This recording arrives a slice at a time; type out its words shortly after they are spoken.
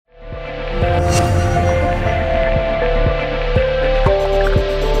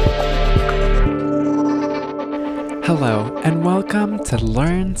Hello, and welcome to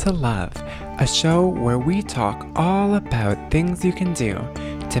Learn to Love, a show where we talk all about things you can do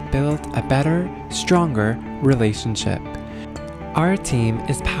to build a better, stronger relationship. Our team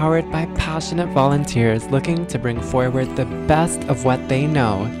is powered by passionate volunteers looking to bring forward the best of what they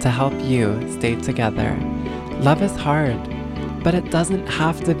know to help you stay together. Love is hard, but it doesn't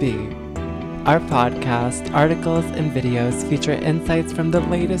have to be. Our podcast, articles, and videos feature insights from the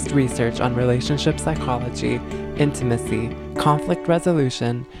latest research on relationship psychology, intimacy, conflict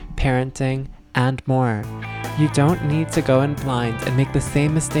resolution, parenting, and more. You don't need to go in blind and make the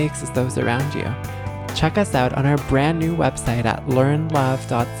same mistakes as those around you. Check us out on our brand new website at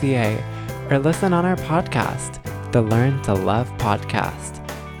learnlove.ca or listen on our podcast, the Learn to Love podcast.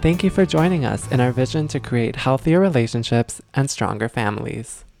 Thank you for joining us in our vision to create healthier relationships and stronger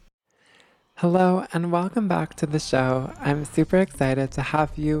families. Hello and welcome back to the show. I'm super excited to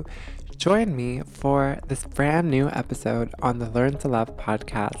have you join me for this brand new episode on the Learn to Love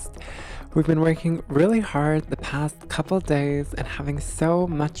podcast. We've been working really hard the past couple days and having so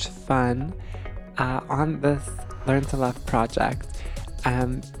much fun on this Learn to Love project.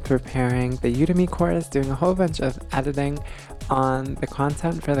 I'm preparing the Udemy course, doing a whole bunch of editing on the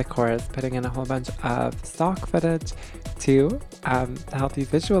content for the course, putting in a whole bunch of stock footage to help you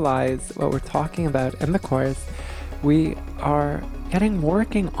visualize what we're talking about in the course. We are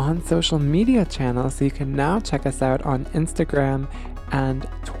working on social media channels, so you can now check us out on Instagram and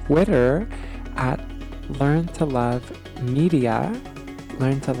Twitter at Learn to Love Media.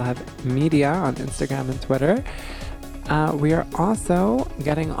 Learn to Love Media on Instagram and Twitter. We are also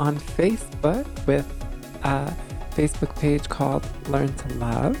getting on Facebook with a Facebook page called Learn to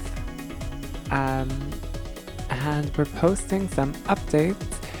Love. And we're posting some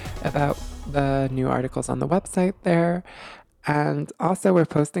updates about the new articles on the website there. And also we're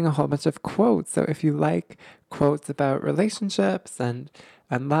posting a whole bunch of quotes. So if you like quotes about relationships and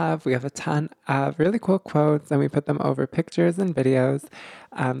love, we have a ton of really cool quotes and we put them over pictures and videos.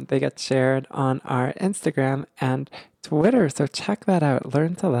 They get shared on our Instagram and Twitter. So check that out,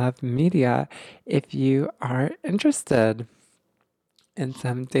 Learn to Love Media, if you are interested in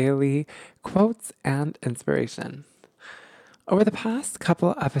some daily quotes and inspiration. Over the past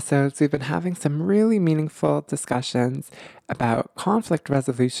couple episodes, we've been having some really meaningful discussions about conflict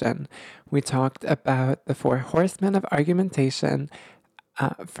resolution. We talked about the 4 horsemen of argumentation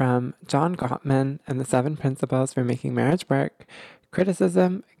from John Gottman and the 7 principles for making marriage work: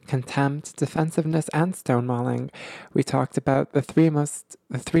 criticism, contempt, defensiveness, and stonewalling. We talked about the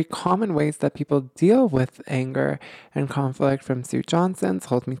three common ways that people deal with anger and conflict from Sue Johnson's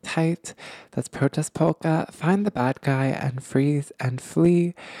Hold Me Tight. That's Protest Polka, Find the Bad Guy, and Freeze and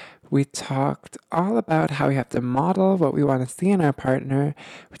Flee. We talked all about how we have to model what we want to see in our partner.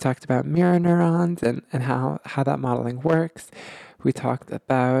 We talked about mirror neurons and how that modeling works. We talked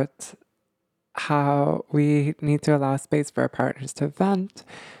about how we need to allow space for our partners to vent,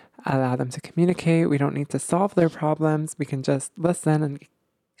 allow them to communicate. We don't need to solve their problems. We can just listen and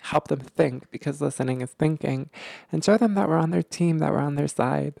help them think, because listening is thinking, and show them that we're on their team, that we're on their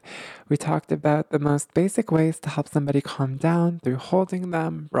side. We talked about the most basic ways to help somebody calm down through holding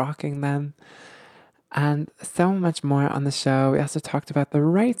them, rocking them, and so much more on the show. We also talked about the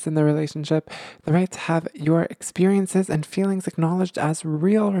rights in the relationship, the right to have your experiences and feelings acknowledged as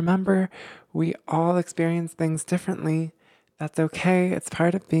real. Remember, we all experience things differently. That's okay. It's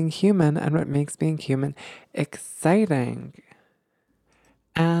part of being human and what makes being human exciting.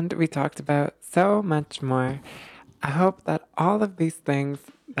 And we talked about so much more. I hope that all of these things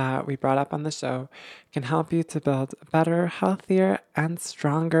that we brought up on the show can help you to build a better, healthier, and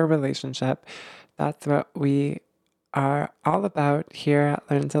stronger relationship. That's what we are all about here at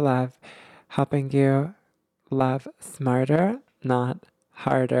Learn to Love, helping you love smarter, not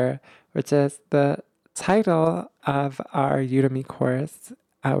harder, which is the title of our Udemy course,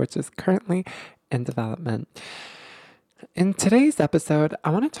 which is currently in development. In today's episode,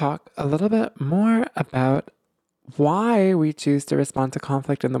 I want to talk a little bit more about why we choose to respond to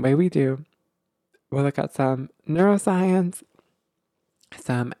conflict in the way we do. We'll look at some neuroscience,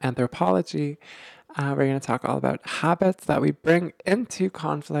 some anthropology. We're going to talk all about habits that we bring into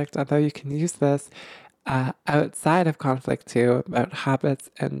conflict, although you can use this outside of conflict too, about habits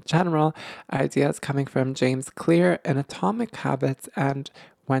in general. Ideas coming from James Clear in Atomic Habits and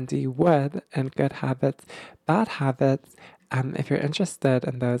Wendy Wood in Good Habits, Bad Habits. If you're interested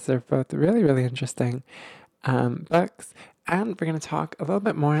in those, they're both really, really interesting books. And we're going to talk a little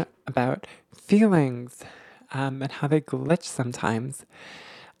bit more about feelings and how they glitch sometimes.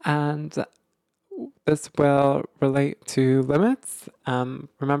 And this will relate to limits.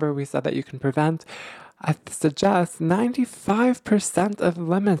 Remember, we said that you can prevent I suggest 95% of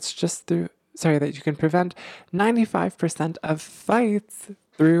limits that you can prevent 95% of fights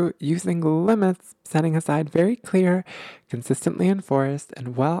through using limits, setting aside very clear, consistently enforced,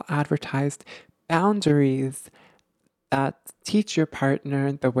 and well advertised boundaries that teach your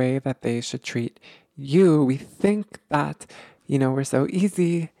partner the way that they should treat you. We think that, we're so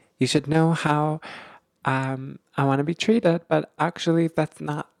easy. You should know how I want to be treated, but actually, that's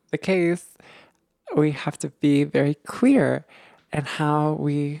not the case. We have to be very clear in how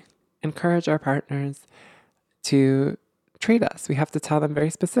we encourage our partners to treat us. We have to tell them very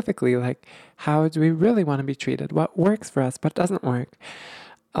specifically, like, how do we really want to be treated? What works for us? What doesn't work?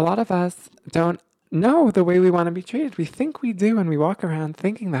 A lot of us don't know the way we want to be treated. We think we do and we walk around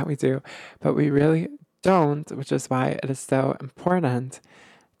thinking that we do, but we really don't, which is why it is so important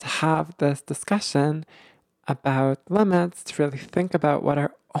to have this discussion about limits, to really think about what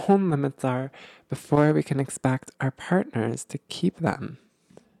our own limits are before we can expect our partners to keep them.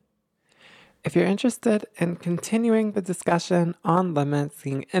 If you're interested in continuing the discussion on limits,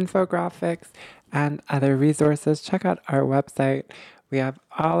 seeing infographics and other resources, check out our website. We have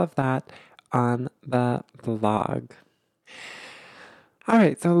all of that on the blog. All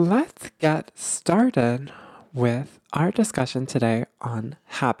right, so let's get started with our discussion today on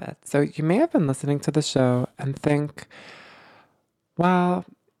habits. So you may have been listening to the show and think, well,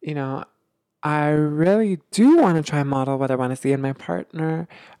 I really do want to try and model what I want to see in my partner.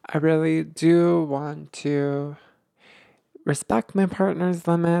 I really do want to respect my partner's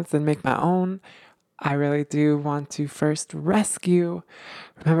limits and make my own. I really do want to first rescue.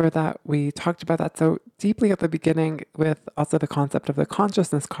 Remember that we talked about that so deeply at the beginning with also the concept of the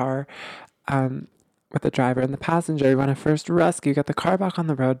consciousness car, with the driver and the passenger. You want to first rescue, get the car back on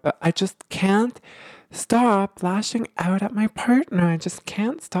the road, but I just can't stop lashing out at my partner. I just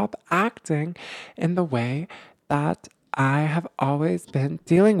can't stop acting in the way that I have always been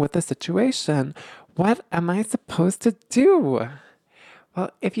dealing with the situation. What am I supposed to do?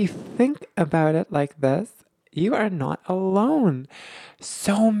 Well, if you think about it like this, you are not alone.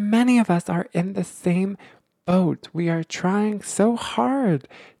 So many of us are in the same boat. We are trying so hard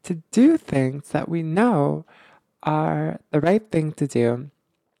to do things that we know are the right thing to do,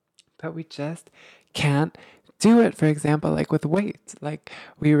 but we just can't do it. For example, like with weight, like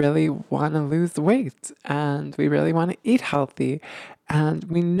we really want to lose weight and we really want to eat healthy. And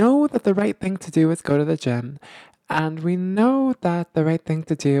we know that the right thing to do is go to the gym. And we know that the right thing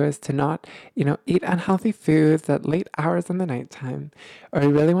to do is to not, eat unhealthy foods at late hours in the nighttime. Or we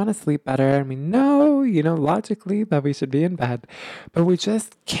really want to sleep better. And we know, logically that we should be in bed. But we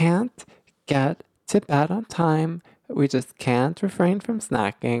just can't get to bed on time. We just can't refrain from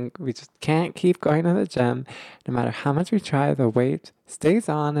snacking. We just can't keep going to the gym. No matter how much we try, the weight stays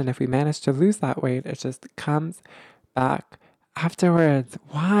on. And if we manage to lose that weight, it just comes back afterwards.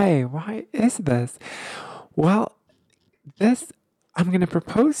 Why? Why is this? Well, this I'm going to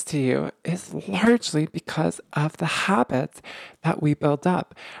propose to you is largely because of the habits that we build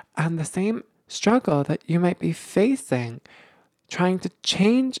up and the same struggle that you might be facing trying to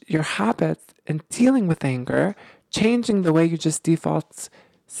change your habits in dealing with anger, changing the way you just default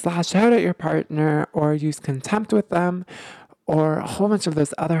slash out at your partner or use contempt with them or a whole bunch of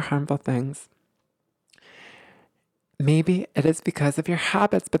those other harmful things. Maybe it is because of your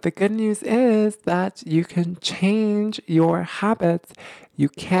habits, but the good news is that you can change your habits. You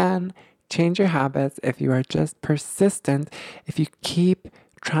can change your habits if you are just persistent, if you keep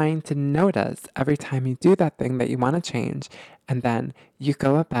trying to notice every time you do that thing that you want to change, and then you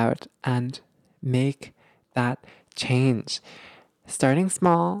go about and make that change. Starting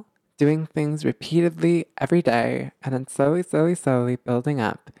small, doing things repeatedly every day, and then slowly building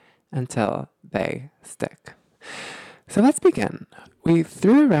up until they stick. So let's begin. We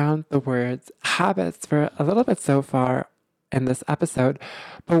threw around the words habits for a little bit so far in this episode,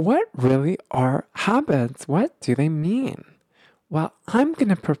 but what really are habits? What do they mean? Well, I'm going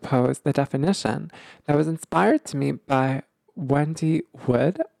to propose the definition that was inspired to me by Wendy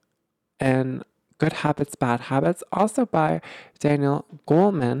Wood in Good Habits, Bad Habits, also by Daniel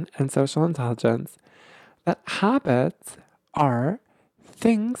Goleman in Social Intelligence, that habits are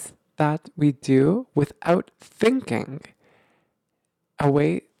things that we do without thinking, a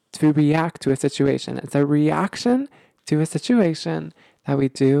way to react to a situation. It's a reaction to a situation that we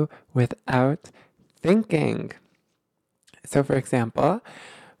do without thinking. So, for example,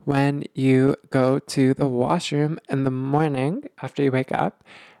 when you go to the washroom in the morning after you wake up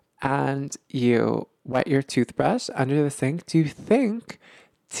and you wet your toothbrush under the sink, do you think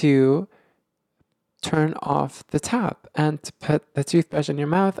to turn off the tap and to put the toothbrush in your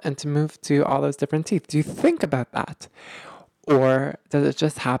mouth and to move to all those different teeth? Do you think about that? Or does it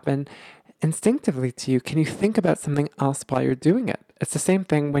just happen instinctively to you? Can you think about something else while you're doing it? It's the same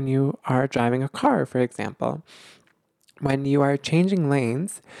thing when you are driving a car, for example. When you are changing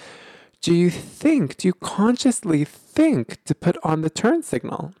lanes, do you consciously think to put on the turn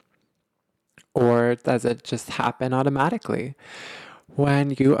signal? Or does it just happen automatically?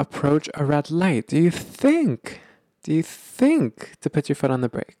 When you approach a red light, do you think to put your foot on the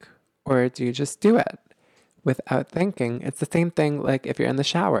brake? Or do you just do it without thinking? It's the same thing like if you're in the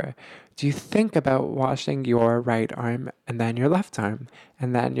shower. Do you think about washing your right arm and then your left arm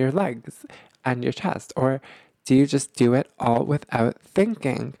and then your legs and your chest? Or do you just do it all without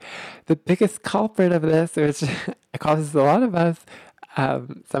thinking? The biggest culprit of this, which causes a lot of us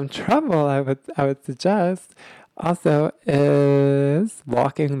some trouble, I would suggest, also is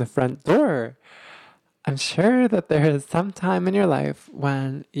locking the front door. I'm sure that there is some time in your life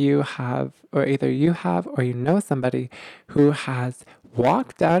when you have, or either you have, or you know somebody who has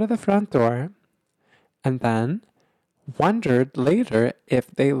walked out of the front door and then wondered later if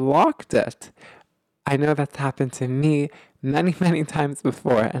they locked it. I know that's happened to me many, many times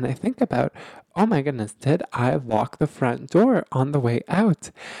before, and I think about, oh my goodness, did I lock the front door on the way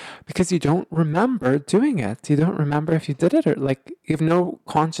out? Because you don't remember doing it. You don't remember if you did it, or like you have no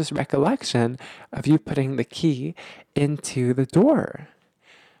conscious recollection of you putting the key into the door.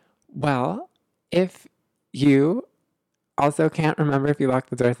 Well, if you also can't remember if you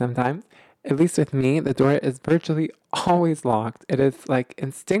locked the door sometimes, at least with me, the door is virtually always locked. It is like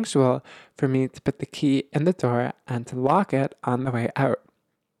instinctual for me to put the key in the door and to lock it on the way out.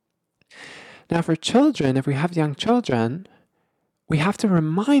 Now, for children, if we have young children, we have to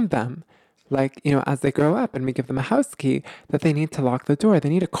remind them, like, as they grow up and we give them a house key, that they need to lock the door. They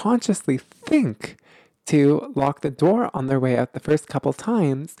need to consciously think to lock the door on their way out the first couple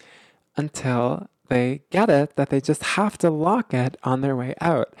times until they get it, that they just have to lock it on their way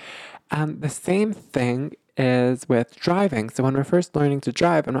out. And the same thing is with driving. So when we're first learning to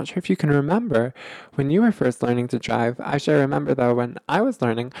drive, I'm not sure if you can remember when you were first learning to drive. I sure remember though, when I was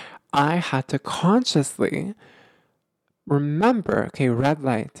learning, I had to consciously remember, okay, red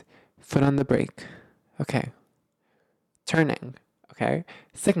light, foot on the brake. Okay. Turning. Okay.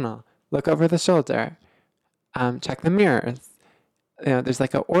 Signal. Look over the shoulder. Check the mirrors. There's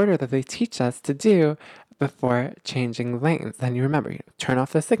like an order that they teach us to do before changing lanes. Then you remember, turn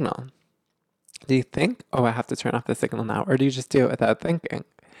off the signal. Do you think, oh, I have to turn off the signal now? Or do you just do it without thinking?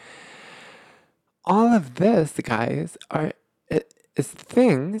 All of this, guys, is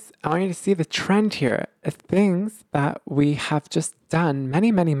things, I want you to see the trend here, is things that we have just done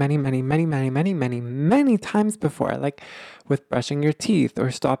many, many, many, many, many, many, many, many, many times before, like with brushing your teeth or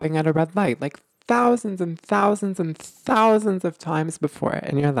stopping at a red light, like thousands and thousands and thousands of times before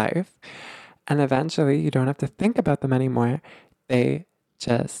in your life. And eventually you don't have to think about them anymore. They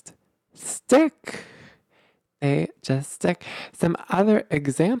just stick. They just stick. Some other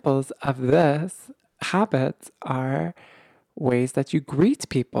examples of this habit are ways that you greet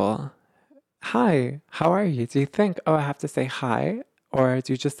people. Hi, how are you? Do you think, oh, I have to say hi? Or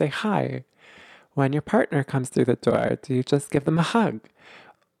do you just say hi? When your partner comes through the door, do you just give them a hug?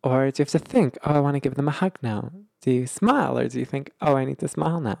 Or do you have to think, oh, I want to give them a hug now? Do you smile, or do you think, oh, I need to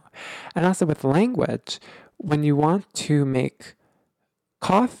smile now? And also with language, when you want to make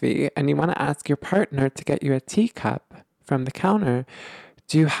coffee and you want to ask your partner to get you a teacup from the counter,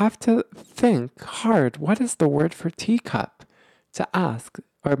 do you have to think hard, what is the word for teacup to ask?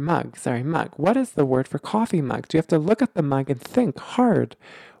 Or mug. What is the word for coffee mug? Do you have to look at the mug and think hard?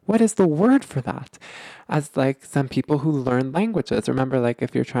 What is the word for that? As like some people who learn languages, remember, like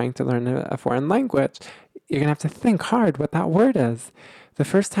if you're trying to learn a foreign language, you're going to have to think hard what that word is. The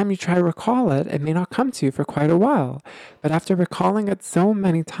first time you try to recall it, it may not come to you for quite a while. But after recalling it so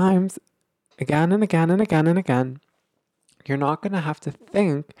many times, again and again and again and again, you're not going to have to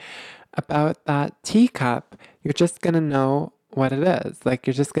think about that teacup. You're just going to know what it is. Like,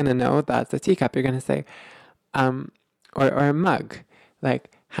 you're just going to know that's a teacup. You're going to say, or a mug.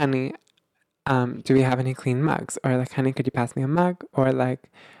 Like, honey, do we have any clean mugs? Or like, honey, could you pass me a mug? Or like,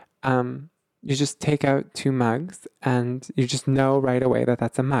 you just take out 2 mugs and you just know right away that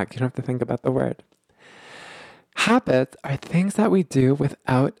that's a mug. You don't have to think about the word. Habits are things that we do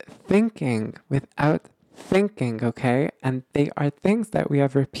without thinking, okay? And they are things that we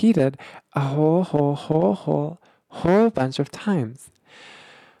have repeated a whole bunch of times.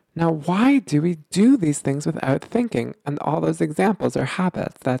 Now, why do we do these things without thinking? And all those examples are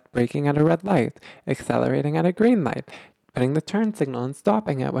habits: that braking at a red light, accelerating at a green light, putting the turn signal and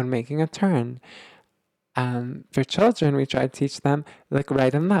stopping it when making a turn, For children, we try to teach them look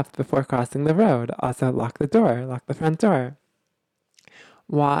right and left before crossing the road. Also, lock the door, lock the front door.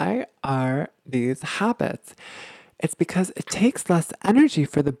 Why are these habits? It's because it takes less energy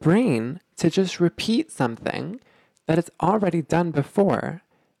for the brain to just repeat something that it's already done before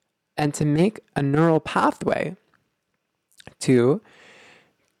and to make a neural pathway to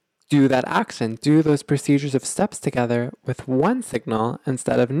do that action, do those procedures of steps together with one signal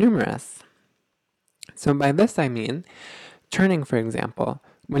instead of numerous. So by this I mean turning, for example.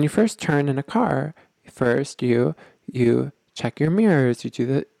 When you first turn in a car, first you check your mirrors, you do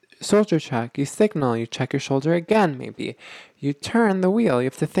the shoulder check, you signal, you check your shoulder again maybe. You turn the wheel, you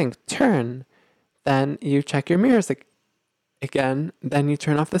have to think, turn. Then you check your mirrors again, then you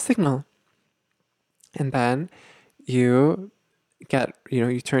turn off the signal. And then you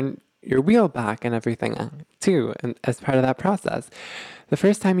you turn your wheel back and everything too, and as part of that process. The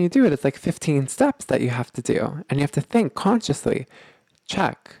first time you do it, it's like 15 steps that you have to do. And you have to think consciously,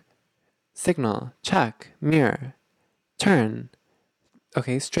 check, signal, check, mirror, turn.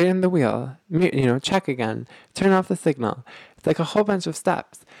 Okay, straighten the wheel, check again, turn off the signal. It's like a whole bunch of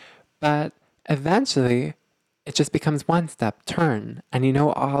steps. But eventually, it just becomes one step, turn. And you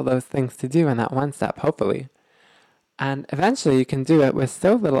know all those things to do in that one step, hopefully. And eventually you can do it with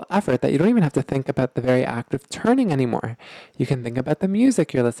so little effort that you don't even have to think about the very act of turning anymore. You can think about the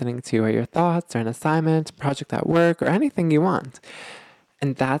music you're listening to, or your thoughts, or an assignment, project at work, or anything you want.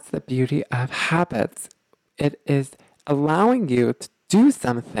 And that's the beauty of habits. It is allowing you to do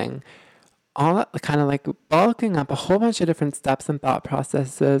something, all kind of like bulking up a whole bunch of different steps and thought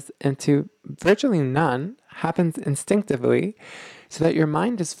processes into virtually none, happens instinctively, so that your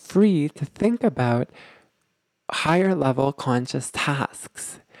mind is free to think about higher level conscious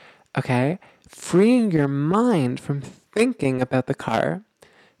tasks, okay? Freeing your mind from thinking about the car,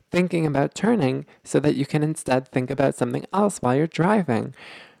 thinking about turning, so that you can instead think about something else while you're driving,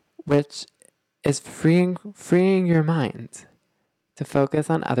 which is freeing your mind to focus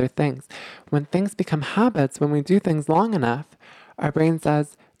on other things. When things become habits, when we do things long enough, our brain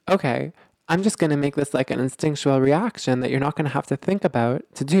says, okay, I'm just going to make this like an instinctual reaction that you're not going to have to think about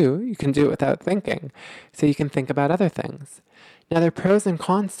to do. You can do it without thinking. So you can think about other things. Now, there are pros and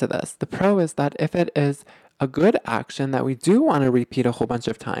cons to this. The pro is that if it is a good action that we do want to repeat a whole bunch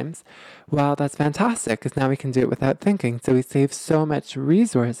of times, well, that's fantastic because now we can do it without thinking. So we save so much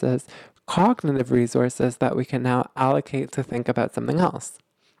resources, cognitive resources, that we can now allocate to think about something else.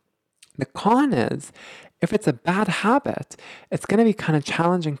 The con is, if it's a bad habit, it's going to be kind of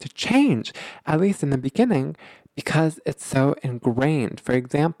challenging to change, at least in the beginning, because it's so ingrained. For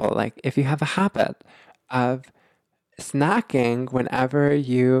example, like if you have a habit of snacking whenever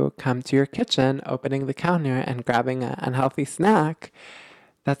you come to your kitchen, opening the counter and grabbing an unhealthy snack,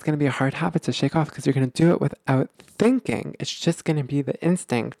 that's going to be a hard habit to shake off because you're going to do it without thinking. It's just going to be the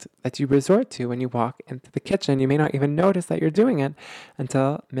instinct that you resort to when you walk into the kitchen. You may not even notice that you're doing it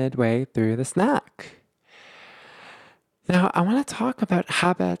until midway through the snack. Now, I want to talk about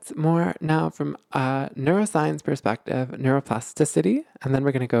habits more now from a neuroscience perspective, neuroplasticity, and then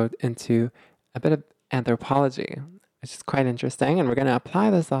we're going to go into a bit of anthropology, which is quite interesting, and we're going to apply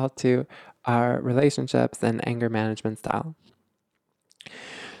this all to our relationships and anger management style.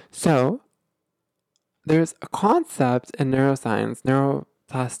 So, there's a concept in neuroscience,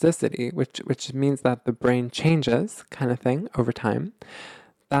 neuroplasticity, which means that the brain changes, kind of thing, over time,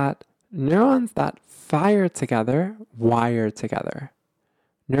 that neurons that fire together wire together.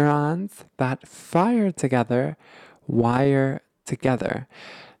 Neurons that fire together wire together.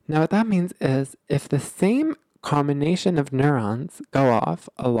 Now, what that means is if the same combination of neurons go off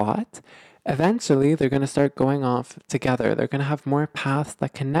a lot, eventually they're going to start going off together. They're going to have more paths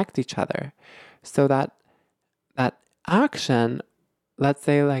that connect each other. So that action, let's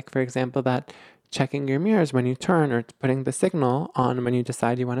say, like, for example, that checking your mirrors when you turn or putting the signal on when you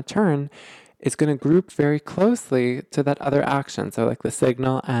decide you want to turn, is going to group very closely to that other action. So like the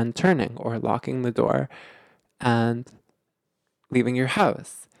signal and turning, or locking the door and leaving your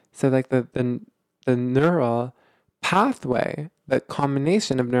house. So like the neural pathway, the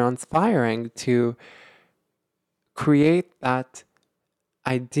combination of neurons firing to create that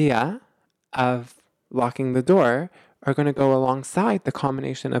idea of locking the door are going to go alongside the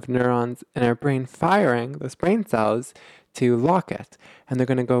combination of neurons in our brain firing, those brain cells, to lock it. And they're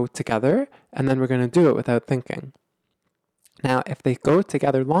going to go together, and then we're going to do it without thinking. Now, if they go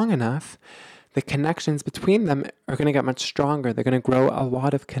together long enough, the connections between them are going to get much stronger. They're going to grow a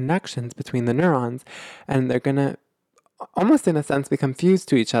lot of connections between the neurons, and they're going to almost in a sense become fused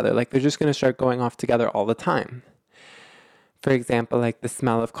to each other. Like they're just going to start going off together all the time. For example, like the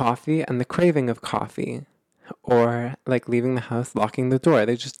smell of coffee and the craving of coffee, or like leaving the house, locking the door.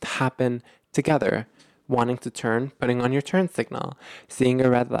 They just happen together. Wanting to turn, putting on your turn signal, seeing a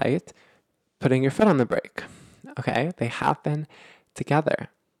red light, putting your foot on the brake. Okay, they happen together.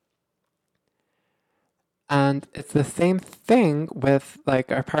 And it's the same thing with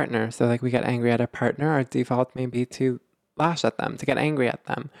like our partner. So like we get angry at our partner, our default may be to lash at them, to get angry at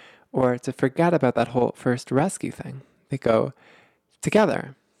them, or to forget about that whole first rescue thing. They go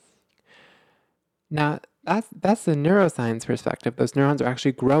together. Now, that's the neuroscience perspective. Those neurons are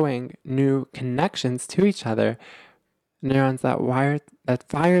actually growing new connections to each other. Neurons that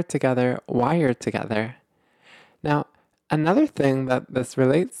fire together, wired together. Now, another thing that this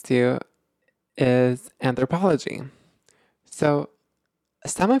relates to is anthropology. So,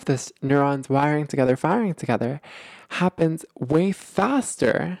 some of this neurons wiring together, firing together, happens way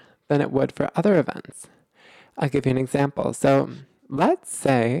faster than it would for other events. I'll give you an example. So, let's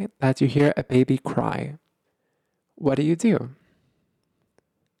say that you hear a baby cry. What do?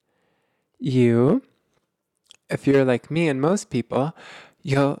 If you're like me and most people,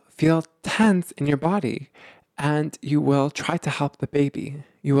 you'll feel tense in your body and you will try to help the baby.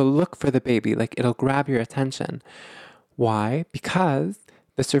 You will look for the baby, like it'll grab your attention. Why? Because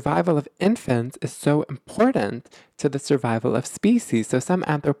the survival of infants is so important to the survival of species. So some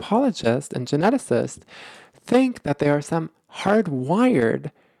anthropologists and geneticists think that there are some hardwired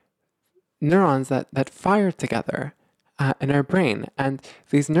neurons that fire together in our brain. And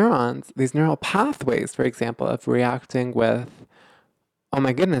these neurons, these neural pathways, for example, of reacting with, oh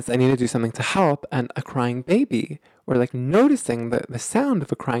my goodness, I need to do something to help, and a crying baby, or like noticing the sound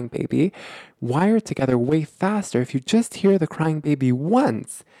of a crying baby, wire together way faster. If you just hear the crying baby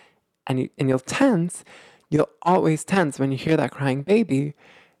once and you'll tense, you'll always tense when you hear that crying baby.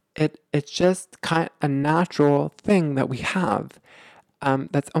 It's just kind of a natural thing that we have.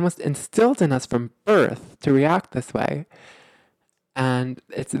 That's almost instilled in us from birth to react this way. And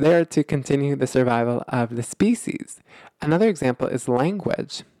it's there to continue the survival of the species. Another example is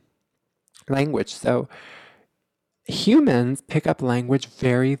language. So humans pick up language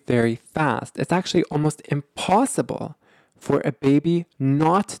very, very fast. It's actually almost impossible for a baby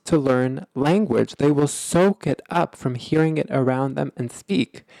not to learn language. They will soak it up from hearing it around them and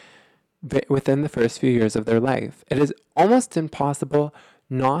speak within the first few years of their life. It is almost impossible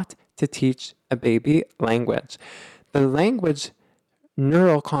not to teach a baby language. The language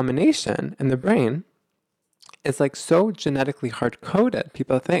neural combination in the brain is like so genetically hard-coded.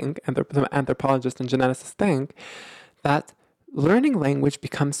 People think, anthropologists and geneticists think, that learning language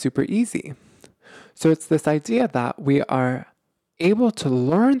becomes super easy. So it's this idea that we are able to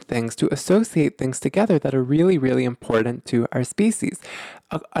learn things, to associate things together that are really, really important to our species.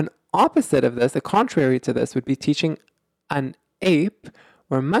 An opposite of this, a contrary to this, would be teaching an ape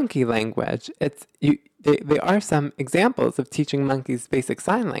or monkey language. There are some examples of teaching monkeys basic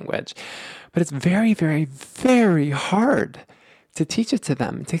sign language, but it's very, very, very hard to teach it to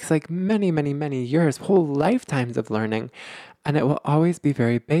them. It takes like many, many, many years, whole lifetimes of learning, and it will always be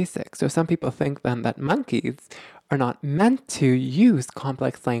very basic. So some people think then that monkeys are not meant to use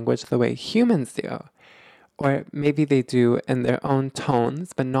complex language the way humans do. Or maybe they do in their own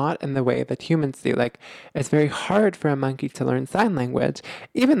tones, but not in the way that humans do. Like, it's very hard for a monkey to learn sign language,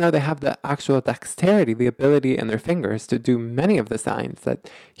 even though they have the actual dexterity, the ability in their fingers to do many of the signs that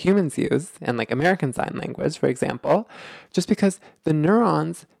humans use, and like American Sign Language, for example, just because the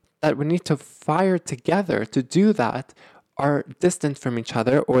neurons that would need to fire together to do that are distant from each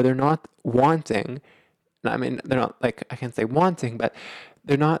other, or they're not wanting. I mean, they're not like, I can't say wanting, but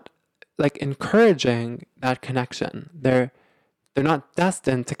they're not like encouraging that connection. They're not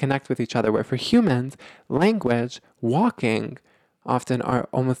destined to connect with each other, where for humans, language, walking often are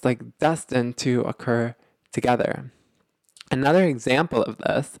almost like destined to occur together. Another example of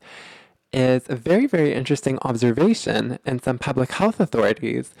this is a very, very interesting observation in some public health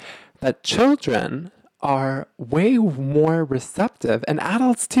authorities that children are way more receptive, and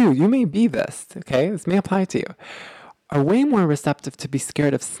adults too, you may be this, okay? This may apply to you, are way more receptive to be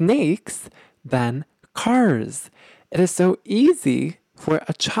scared of snakes than cars. It is so easy for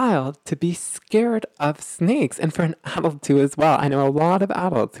a child to be scared of snakes, and for an adult too as well. I know a lot of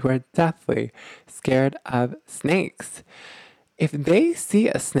adults who are deathly scared of snakes. If they see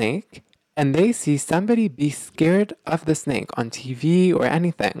a snake and they see somebody be scared of the snake on TV or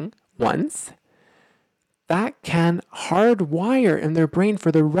anything once, that can hardwire in their brain for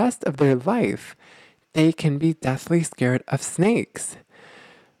the rest of their life. They can be deathly scared of snakes.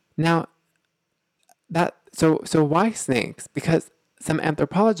 Now, so why snakes? Because some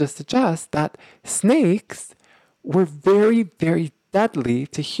anthropologists suggest that snakes were very, very deadly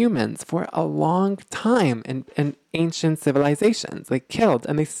to humans for a long time in ancient civilizations. They killed,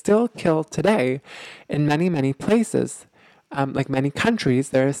 and they still kill today in many, many places. Like many countries,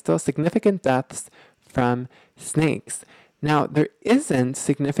 there are still significant deaths from snakes. Now, there isn't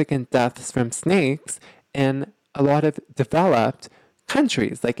significant deaths from snakes in a lot of developed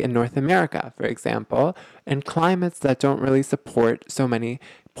countries, like in North America, for example, in climates that don't really support so many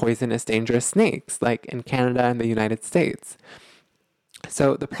poisonous, dangerous snakes, like in Canada and the United States.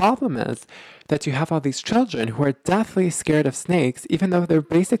 So the problem is that you have all these children who are deathly scared of snakes, even though there are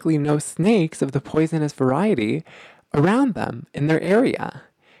basically no snakes of the poisonous variety around them in their area,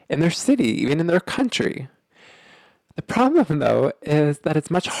 in their city, even in their country. The problem, though, is that it's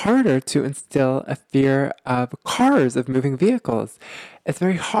much harder to instill a fear of cars, of moving vehicles. It's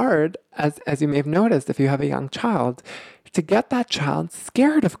very hard, as you may have noticed if you have a young child, to get that child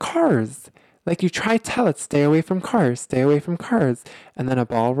scared of cars. Like you try to tell it, stay away from cars, stay away from cars. And then a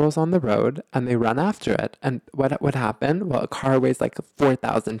ball rolls on the road and they run after it. And what would happen? Well, a car weighs like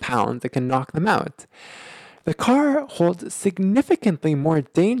 4,000 pounds. It can knock them out. The car holds significantly more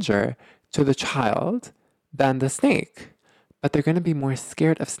danger to the child than the snake. But they're going to be more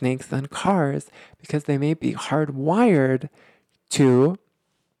scared of snakes than cars because they may be hardwired to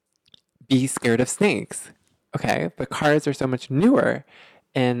be scared of snakes. Okay, but cars are so much newer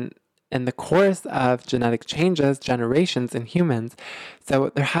in the course of genetic changes, generations in humans. So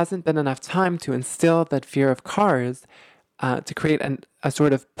there hasn't been enough time to instill that fear of cars, to create a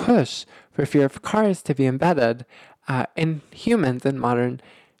sort of push for fear of cars to be embedded in humans in modern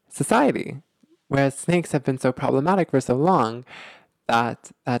society. Whereas snakes have been so problematic for so long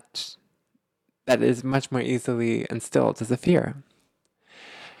that is much more easily instilled as a fear.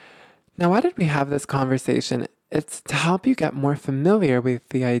 Now, why did we have this conversation? It's to help you get more familiar with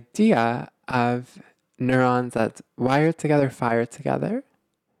the idea of neurons that wire together, fire together,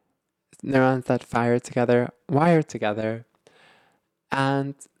 neurons that fire together, wire together,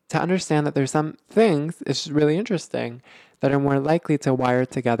 and to understand that there's some things, it's really interesting, that are more likely to wire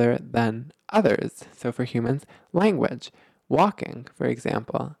together than others. So for humans, language, walking, for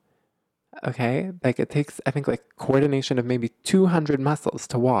example. Okay, like it takes, I think, like coordination of maybe 200 muscles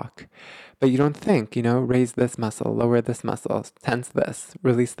to walk. But you don't think, raise this muscle, lower this muscle, tense this,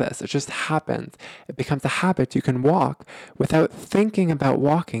 release this. It just happens. It becomes a habit. You can walk without thinking about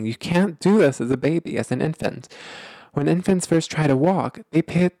walking. You can't do this as a baby, as an infant. When infants first try to walk, they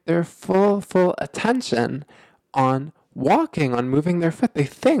pay their full attention on walking, on moving their foot. They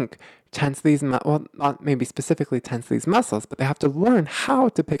think, tense these, well, not maybe specifically tense these muscles, but they have to learn how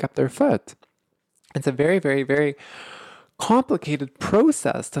to pick up their foot. It's a very, very, very complicated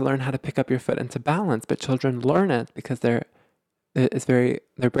process to learn how to pick up your foot and to balance, but children learn it because their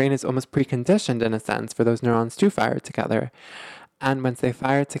brain is almost preconditioned in a sense for those neurons to fire together. And once they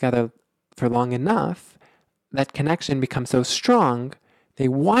fire together for long enough, that connection becomes so strong, they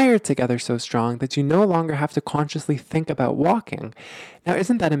wire together so strong that you no longer have to consciously think about walking. Now,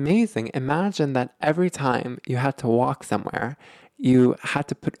 isn't that amazing? Imagine that every time you had to walk somewhere, you had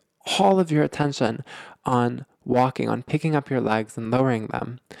to put all of your attention on walking, on picking up your legs and lowering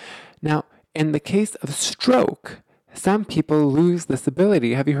them. Now, in the case of stroke, some people lose this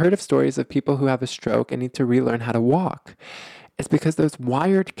ability. Have you heard of stories of people who have a stroke and need to relearn how to walk? It's because those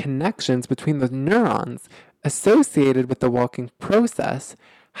wired connections between the neurons associated with the walking process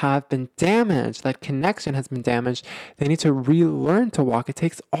have been damaged. That connection has been damaged. They need to relearn to walk. It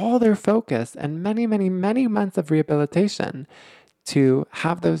takes all their focus and many, many, many months of rehabilitation to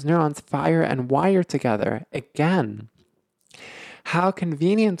have those neurons fire and wire together again. How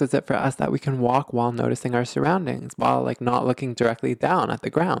convenient is it for us that we can walk while noticing our surroundings, while not looking directly down at the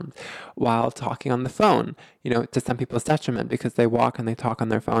ground, while talking on the phone, to some people's detriment because they walk and they talk on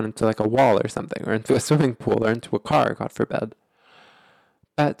their phone into a wall or something, or into a swimming pool or into a car, God forbid.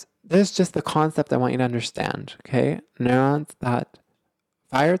 But there's just the concept I want you to understand, okay? Neurons that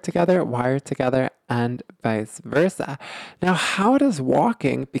fire together, wire together, and vice versa. Now, how does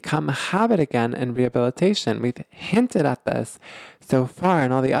walking become a habit again in rehabilitation? We've hinted at this so far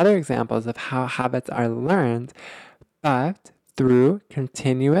in all the other examples of how habits are learned, but through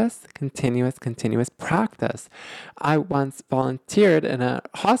continuous practice. I once volunteered in a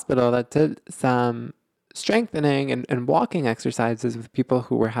hospital that did some strengthening and walking exercises with people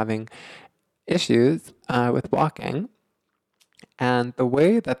who were having issues with walking. And the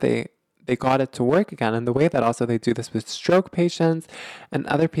way that they got it to work again, and the way that also they do this with stroke patients and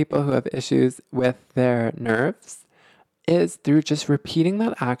other people who have issues with their nerves, is through just repeating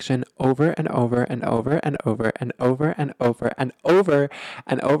that action over and over and over and over and over and over and over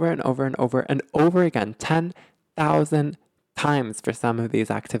and over and over and over and over again, 10 1,000 times for some of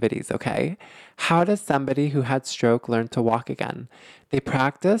these activities, okay? How does somebody who had stroke learn to walk again? They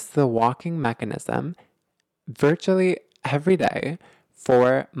practice the walking mechanism virtually every day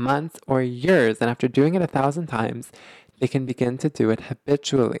for months or years, and after doing it 1,000 times, they can begin to do it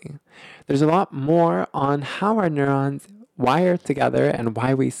habitually. There's a lot more on how our neurons wire together and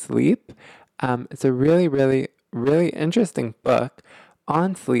why we sleep. It's a really, really, really interesting book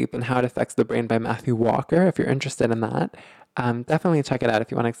on sleep and how it affects the brain by Matthew Walker. If you're interested in that, definitely check it out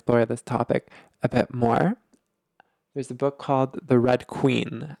if you want to explore this topic a bit more. There's a book called The Red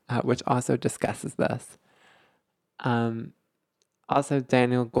Queen, which also discusses this. Also,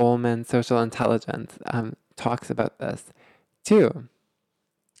 Daniel Goleman, Social Intelligence, talks about this too.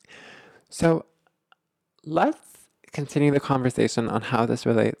 So let's continue the conversation on how this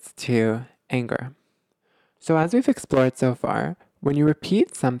relates to anger. So as we've explored so far, when you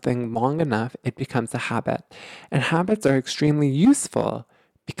repeat something long enough, it becomes a habit. And habits are extremely useful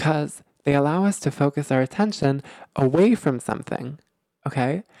because they allow us to focus our attention away from something,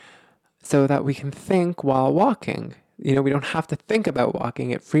 okay? So that we can think while walking. We don't have to think about walking.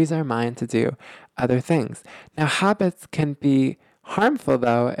 It frees our mind to do other things. Now, habits can be harmful,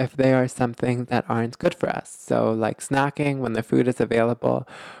 though, if they are something that aren't good for us. So like snacking when the food is available.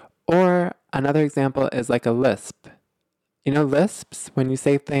 Or another example is like a lisp. Lisps, when you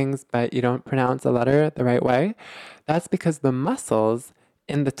say things but you don't pronounce a letter the right way, that's because the muscles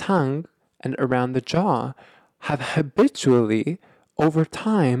in the tongue and around the jaw have habitually, over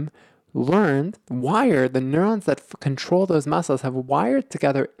time, the neurons that control those muscles have wired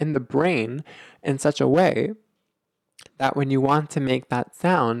together in the brain in such a way that when you want to make that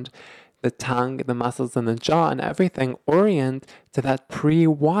sound, the tongue, the muscles in the jaw, and everything orient to that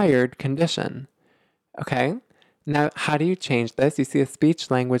pre-wired condition. Okay? Now, how do you change this? You see a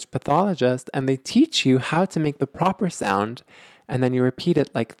speech language pathologist, and they teach you how to make the proper sound, and then you repeat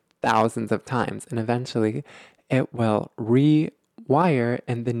it like thousands of times, and eventually it will rewire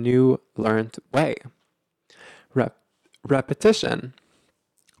in the new learned way. Repetition.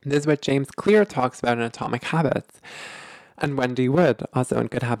 This is what James Clear talks about in Atomic Habits, and Wendy Wood, also in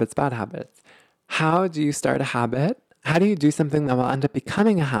Good Habits, Bad Habits. How do you start a habit? How do you do something that will end up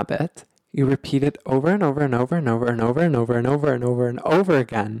becoming a habit? You repeat it over and over and over and over and over and over and over and over and over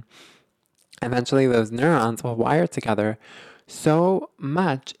again. Eventually, those neurons will wire together so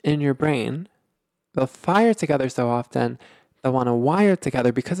much in your brain. They'll fire together so often. They'll want to wire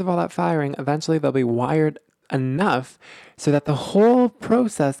together because of all that firing. Eventually, they'll be wired enough so that the whole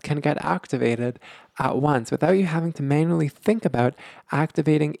process can get activated at once without you having to manually think about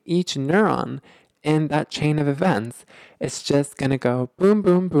activating each neuron in that chain of events. It's just going to go boom,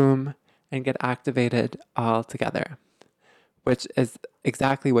 boom, boom, and get activated all together, which is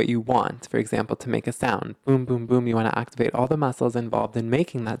exactly what you want. For example, to make a sound, boom, boom, boom, you want to activate all the muscles involved in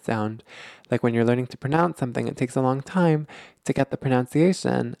making that sound. Like when you're learning to pronounce something, it takes a long time to get the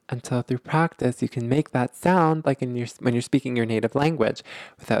pronunciation until through practice you can make that sound like when you're speaking your native language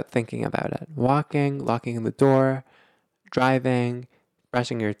without thinking about it. Walking, locking in the door, driving,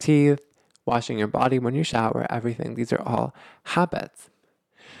 brushing your teeth, washing your body when you shower, everything. These are all habits.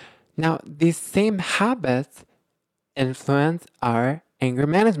 Now, these same habits influence our anger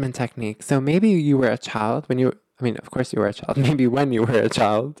management technique. So maybe you were a child of course you were a child. Maybe when you were a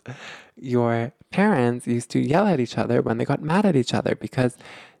child, your parents used to yell at each other when they got mad at each other because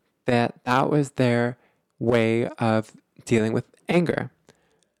that was their way of dealing with anger.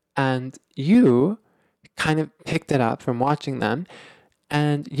 And you kind of picked it up from watching them,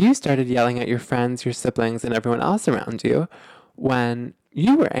 and you started yelling at your friends, your siblings, and everyone else around you when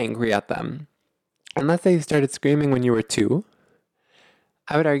you were angry at them. And let's say you started screaming when you were 2.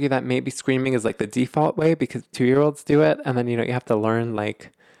 I would argue that maybe screaming is like the default way because 2-year-olds do it. And then, you have to learn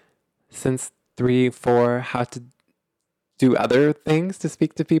since 3, 4, how to do other things to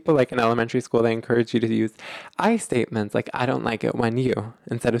speak to people. Like in elementary school, they encourage you to use I statements like, I don't like it when you,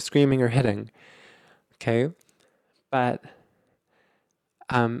 instead of screaming or hitting. Okay? But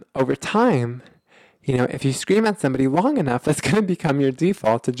over time, if you scream at somebody long enough, that's going to become your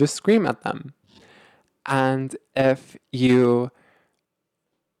default to just scream at them. And if you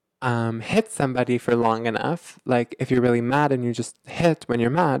hit somebody for long enough, like if you're really mad and you just hit when you're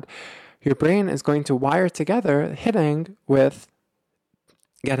mad, your brain is going to wire together hitting with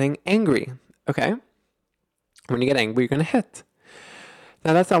getting angry, okay? When you get angry, you're going to hit.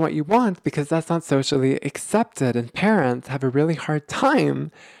 Now, that's not what you want because that's not socially accepted, and parents have a really hard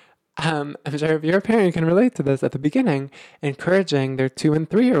time. I'm sure if you're a parent, you can relate to this at the beginning, encouraging their 2 and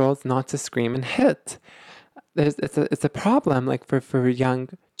 3-year-olds not to scream and hit. It's a problem, like for young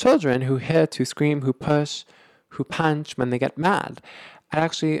children who hit, who scream, who push, who punch when they get mad.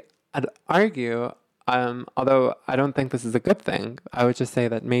 I'd argue, although I don't think this is a good thing, I would just say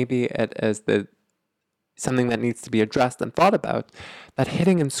that maybe it is something that needs to be addressed and thought about, that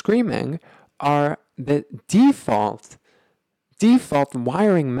hitting and screaming are the default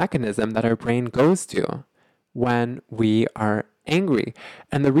wiring mechanism that our brain goes to when we are angry.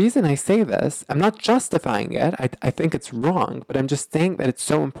 And the reason I say this, I'm not justifying it, I think it's wrong, but I'm just saying that it's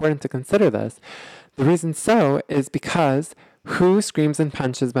so important to consider this. The reason so is because who screams and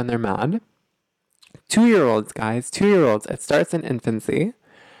punches when they're mad? 2-year-olds, guys, 2-year-olds. It starts in infancy.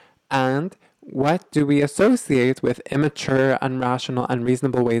 And what do we associate with immature, unrational,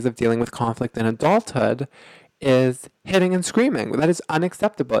 unreasonable ways of dealing with conflict in adulthood is hitting and screaming. That is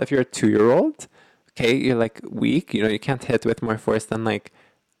unacceptable. If you're a 2-year-old, okay, you're like weak, you can't hit with more force than like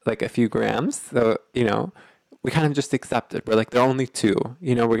a few grams. So, we kind of just accept it. We're like, they're only 2,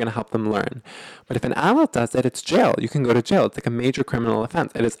 we're going to help them learn. But if an adult does it, it's jail. You can go to jail. It's like a major criminal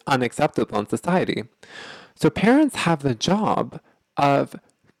offense. It is unacceptable in society. So parents have the job of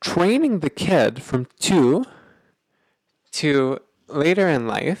training the kid from 2 to later in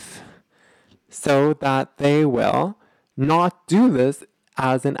life so that they will not do this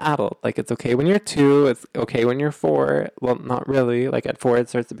as an adult. Like, it's okay when you're 2, it's okay when you're 4. Well, not really. Like, at 4, it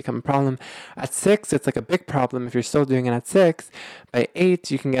starts to become a problem. At 6, it's like a big problem if you're still doing it at 6. By 8,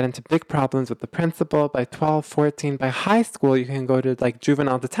 you can get into big problems with the principal. By 12, 14, by high school, you can go to like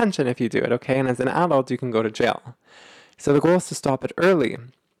juvenile detention if you do it, okay? And as an adult, you can go to jail. So the goal is to stop it early.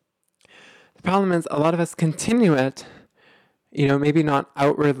 The problem is a lot of us continue it, maybe not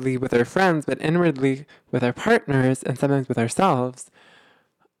outwardly with our friends, but inwardly with our partners and sometimes with ourselves,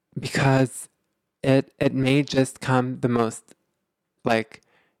 because it may just come the most,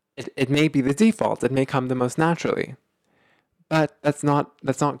 it may be the default. It may come the most naturally. But that's not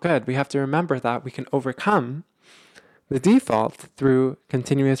good. We have to remember that we can overcome the default through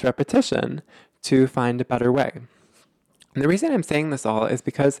continuous repetition to find a better way. And the reason I'm saying this all is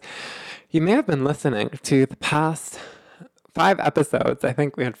because you may have been listening to the past 5 episodes, I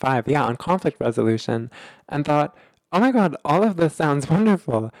think we had 5, on conflict resolution, and thought, oh my God, all of this sounds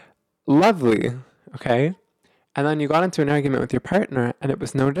wonderful, lovely, okay? And then you got into an argument with your partner and it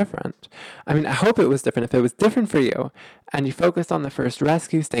was no different. I mean, I hope it was different. If it was different for you and you focused on the first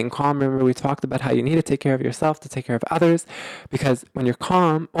rescue, staying calm, remember we talked about how you need to take care of yourself to take care of others, because when you're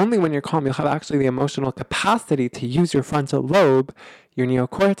calm, only when you're calm, you'll have actually the emotional capacity to use your frontal lobe, your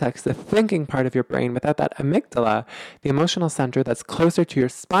neocortex, the thinking part of your brain, without that amygdala, the emotional center that's closer to your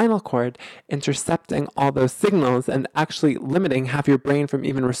spinal cord, intercepting all those signals and actually limiting half your brain from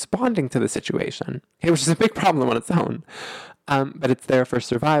even responding to the situation, okay, which is a big problem on its own. But it's there for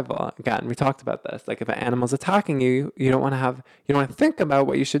survival. Again, we talked about this. Like, if an animal's attacking you, you don't want to think about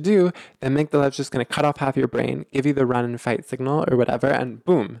what you should do. The amygdala is just going to cut off half your brain, give you the run and fight signal or whatever, and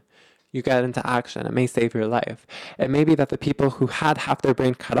boom, you get into action. It may save your life. It may be that the people who had half their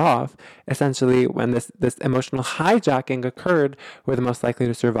brain cut off, essentially when this emotional hijacking occurred, were the most likely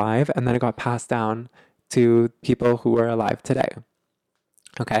to survive, and then it got passed down to people who are alive today.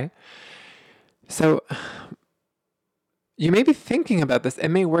 Okay? So you may be thinking about this. It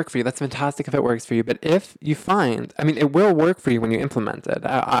may work for you. That's fantastic if it works for you. But if you find, it will work for you when you implement it.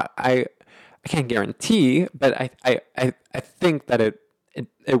 I can't guarantee, but I think that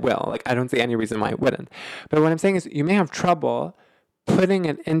it will. Like, I don't see any reason why it wouldn't. But what I'm saying is you may have trouble putting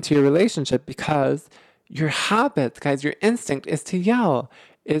it into your relationship because your habit, guys, your instinct is to yell,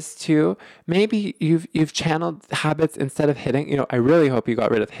 is to, maybe you've channeled habits instead of hitting. I really hope you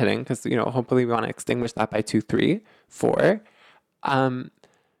got rid of hitting, because, hopefully we want to extinguish that by 2, 3, 4.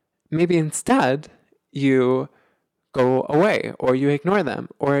 Maybe instead you go away, or you ignore them,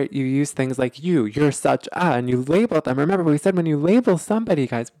 or you use things like you're such a, and you label them. Remember, we said when you label somebody,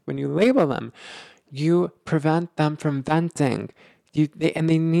 guys, when you label them, you prevent them from venting. They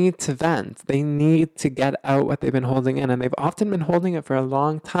need to vent. They need to get out what they've been holding in, and they've often been holding it for a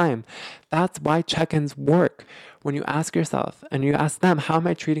long time. That's why check-ins work. When you ask yourself and you ask them, how am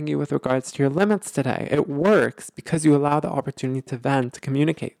I treating you with regards to your limits today? It works because you allow the opportunity to vent, to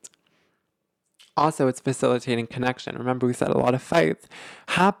communicate. Also, it's facilitating connection. Remember, we said a lot of fights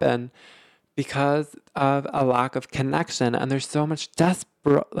happen because of a lack of connection, and there's so much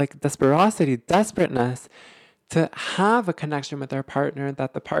desperation, desperateness to have a connection with our partner,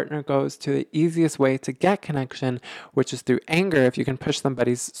 that the partner goes to the easiest way to get connection, which is through anger. If you can push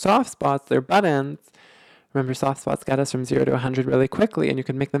somebody's soft spots, their buttons, remember, soft spots get us from 0 to 100 really quickly, and you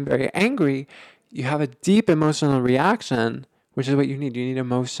can make them very angry. You have a deep emotional reaction, which is what you need. You need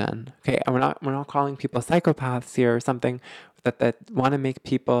emotion. Okay, and we're not calling people psychopaths here or something that want to make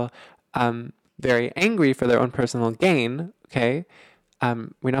people very angry for their own personal gain, okay?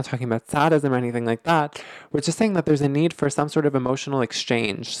 We're not talking about sadism or anything like that. We're just saying that there's a need for some sort of emotional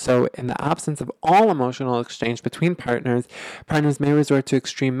exchange. So in the absence of all emotional exchange between partners may resort to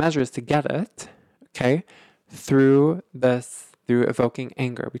extreme measures to get it, okay? Through evoking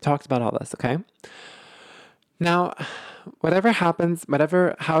anger. We talked about all this, okay? Now, whatever happens,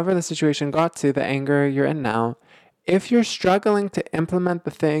 however the situation got to, the anger you're in now, if you're struggling to implement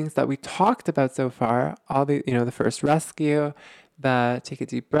the things that we talked about so far, all the first rescue, the take a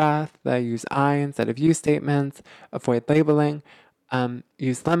deep breath, the use I instead of you statements, avoid labeling,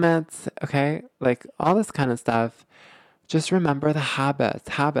 use limits, okay? Like all this kind of stuff. Just remember the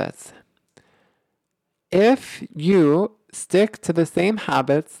habits. If you stick to the same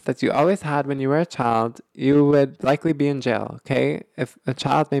habits that you always had when you were a child, you would likely be in jail, okay? If a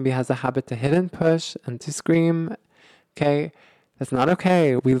child maybe has a habit to hit and push and to scream, okay? That's not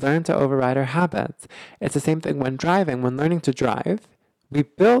okay. We learn to override our habits. It's the same thing when driving. When learning to drive, we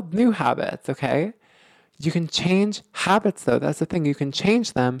build new habits, okay? You can change habits, though. That's the thing. You can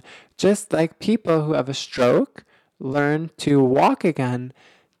change them just like people who have a stroke learn to walk again,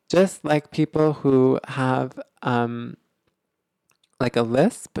 just like people who have like a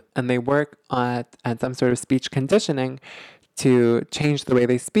lisp and they work at some sort of speech conditioning to change the way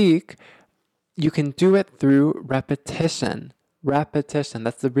they speak. You can do it through repetition. Repetition.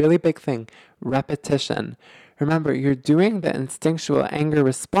 That's the really big thing. Repetition. Remember, you're doing the instinctual anger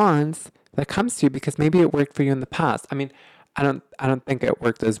response that comes to you because maybe it worked for you in the past. I mean, I don't think it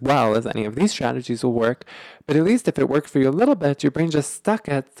worked as well as any of these strategies will work, but at least if it worked for you a little bit, your brain just stuck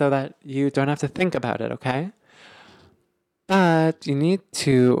it so that you don't have to think about it, okay? But you need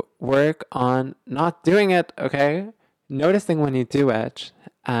to work on not doing it, okay? Noticing when you do it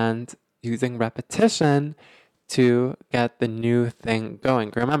and using repetition to get the new thing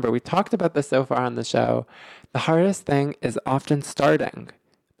going. Remember, we talked about this so far on the show. The hardest thing is often starting.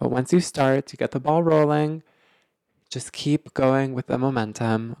 But once you start, you get the ball rolling, just keep going with the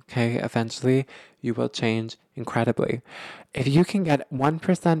momentum, okay? Eventually, you will change incredibly. If you can get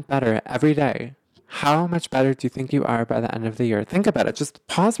 1% better every day, how much better do you think you are by the end of the year? Think about it. Just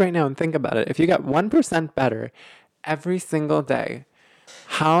pause right now and think about it. If you get 1% better every single day,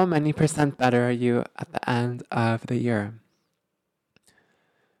 how many percent better are you at the end of the year?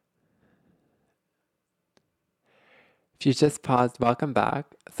 If you just paused, welcome back.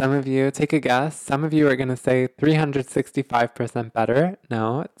 Some of you, take a guess. Some of you are going to say 365% better.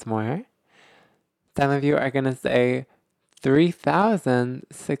 No, it's more. Some of you are going to say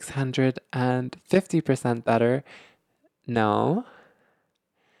 3,650% better. No.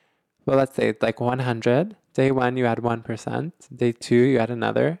 Well, let's say it's like 100. Day 1, you add 1%. Day 2, you add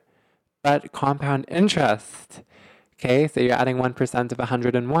another. But compound interest. Okay, so you're adding 1% of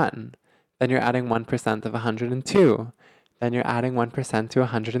 101. Then you're adding 1% of 102. Then you're adding 1% to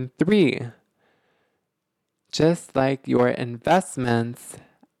 103. Just like your investments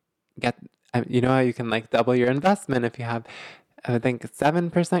get, you know how you can like double your investment if you have, I think,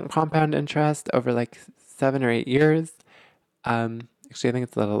 7% compound interest over like 7 or 8 years. Actually, I think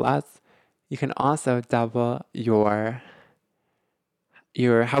it's a little less. You can also double your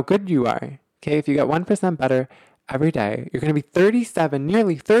how good you are. Okay, if you get 1% better every day, you're going to be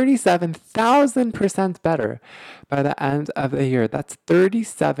nearly 37,000% better by the end of the year. That's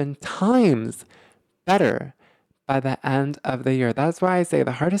 37 times better by the end of the year. That's why I say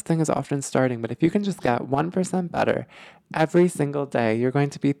the hardest thing is often starting, but if you can just get 1% better every single day, you're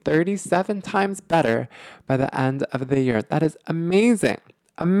going to be 37 times better by the end of the year. That is amazing.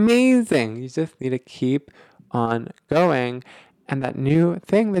 Amazing. You just need to keep on going, and that new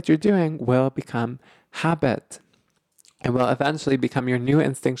thing that you're doing will become habit. It will eventually become your new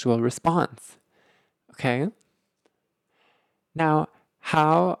instinctual response. Okay? Now,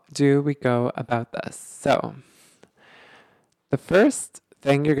 how do we go about this? So, the first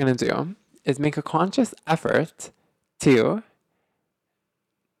thing you're going to do is make a conscious effort to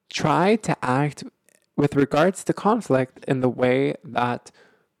try to act with regards to conflict in the way that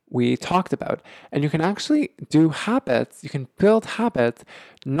we talked about. And you can actually do habits, you can build habits,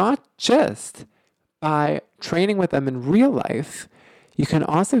 not just by training with them in real life, you can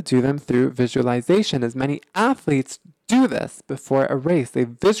also do them through visualization. As many athletes do this before a race. They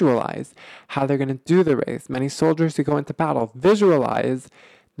visualize how they're going to do the race. Many soldiers who go into battle visualize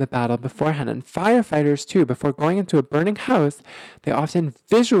the battle beforehand. And firefighters too, before going into a burning house, they often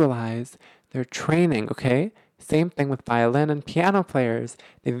visualize their training, okay? Same thing with violin and piano players.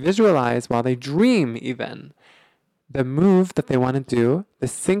 They visualize while they dream even the move that they want to do, the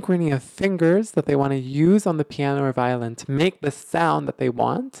synchrony of fingers that they want to use on the piano or violin to make the sound that they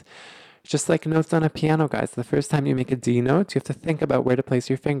want, Just like notes on a piano, guys. The first time you make a D note, you have to think about where to place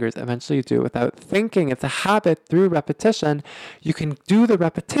your fingers. Eventually, you do it without thinking. It's a habit through repetition. You can do the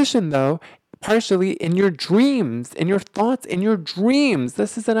repetition, though, partially in your dreams, in your thoughts, in your dreams.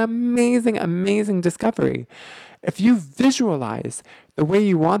 This is an amazing, amazing discovery. If you visualize the way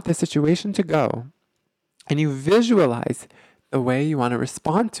you want the situation to go, and you visualize the way you want to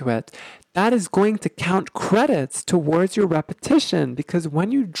respond to it, that is going to count credits towards your repetition. Because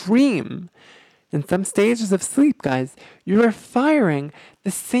when you dream, in some stages of sleep, guys, you are firing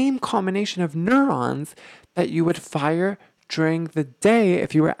the same combination of neurons that you would fire during the day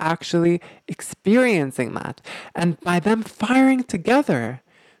if you were actually experiencing that. And by them firing together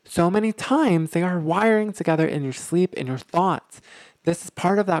so many times, they are wiring together in your sleep, in your thoughts. This is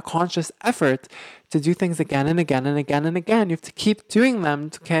part of that conscious effort to do things again and again and again and again. You have to keep doing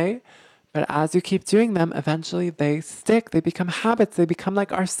them, okay? But as you keep doing them, eventually they stick. They become habits. They become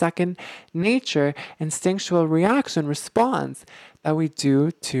like our second nature, instinctual reaction, response that we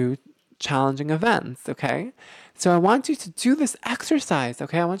do to challenging events, okay? So I want you to do this exercise,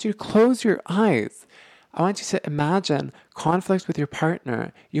 okay? I want you to close your eyes. I want you to imagine conflict with your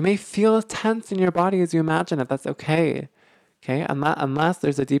partner. You may feel tense in your body as you imagine it. That's okay. Okay, unless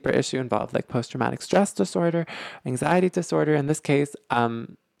there's a deeper issue involved, like post-traumatic stress disorder, anxiety disorder. In this case,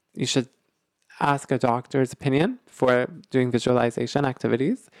 you should ask a doctor's opinion for doing visualization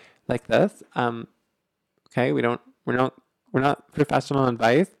activities like this. Okay, we're not professional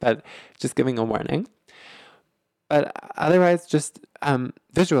advice, but just giving a warning. But otherwise, just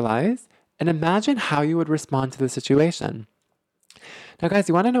visualize and imagine how you would respond to the situation. Now, guys,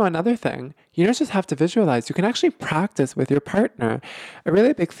 you want to know another thing? You don't just have to visualize. You can actually practice with your partner. A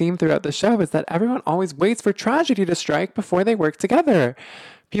really big theme throughout the show is that everyone always waits for tragedy to strike before they work together.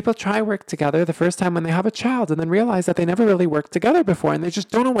 People try work together the first time when they have a child and then realize that they never really worked together before and they just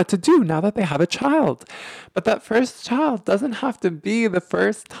don't know what to do now that they have a child. But that first child doesn't have to be the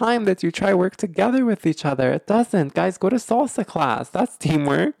first time that you try work together with each other. It doesn't. Guys, go to salsa class. That's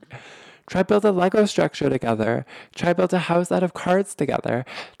teamwork. Try build a Lego structure together. Try build a house out of cards together.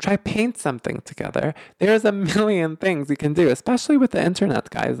 Try paint something together. There's a million things you can do, especially with the internet,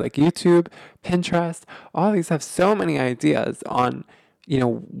 guys, like YouTube, Pinterest. All these have so many ideas on,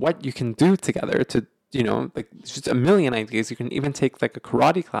 what you can do together to, like just a million ideas. You can even take like a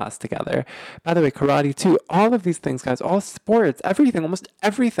karate class together. By the way, karate too, all of these things, guys, all sports, everything, almost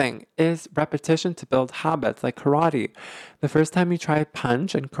everything is repetition to build habits, like karate. The first time you try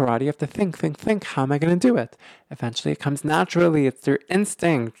punch in karate, you have to think, how am I going to do it? Eventually it comes naturally. It's your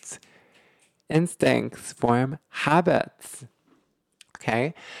instincts. Instincts form habits.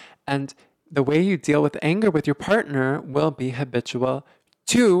 Okay? And the way you deal with anger with your partner will be habitual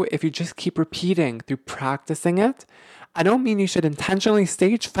too, if you just keep repeating through practicing it. I don't mean you should intentionally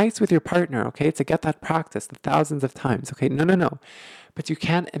stage fights with your partner, okay, to get that practice the thousands of times, okay? No. But you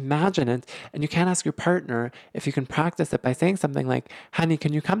can imagine it, and you can ask your partner if you can practice it by saying something like, honey,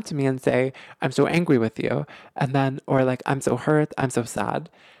 can you come to me and say, I'm so angry with you? And then, or like, I'm so hurt, I'm so sad.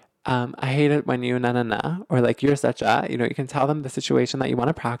 I hate it when you or like you're such a, you can tell them the situation that you want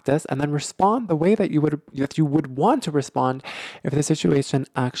to practice and then respond the way that you would want to respond if the situation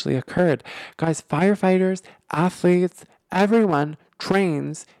actually occurred. Guys, firefighters, athletes, everyone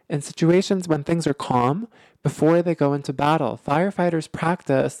trains in situations when things are calm before they go into battle. Firefighters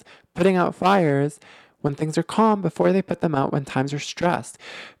practice putting out fires when things are calm before they put them out when times are stressed.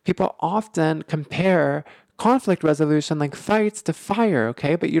 People often compare conflict resolution like fights to fire,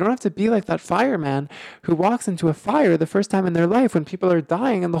 okay? But you don't have to be like that fireman who walks into a fire the first time in their life when people are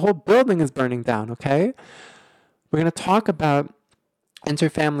dying and the whole building is burning down, okay? We're going to talk about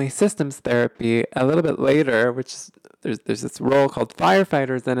interfamily systems therapy a little bit later, which there's this role called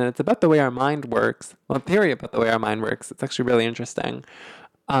firefighters in it. It's about the way our mind works. Well, a theory about the way our mind works. It's actually really interesting.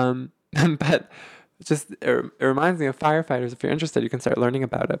 But it reminds me of firefighters. If you're interested, you can start learning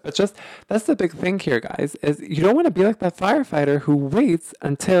about it. But that's the big thing here, guys, is you don't want to be like that firefighter who waits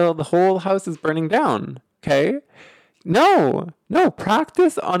until the whole house is burning down, okay? No,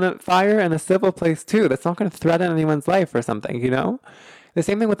 practice on a fire in a civil place too. That's not going to threaten anyone's life or something, The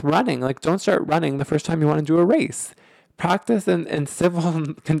same thing with running. Like, don't start running the first time you want to do a race. Practice in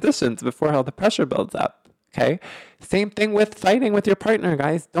civil conditions before all the pressure builds up, okay? Same thing with fighting with your partner,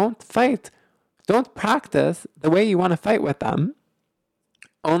 guys. Don't fight. Don't practice the way you want to fight with them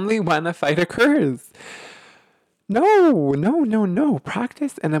only when a fight occurs. No.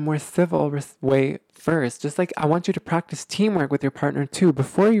 Practice in a more civil way first. Just like I want you to practice teamwork with your partner too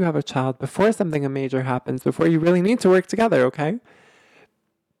before you have a child, before something major happens, before you really need to work together, okay?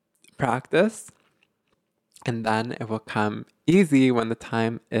 Practice. and then it will come easy when the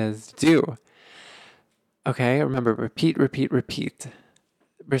time is due. Okay, remember, repeat, repeat, repeat.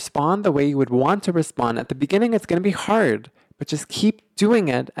 Respond the way you would want to respond. At the beginning, it's going to be hard, but just keep doing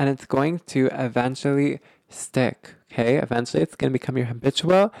it and it's going to eventually stick. Okay, eventually it's going to become your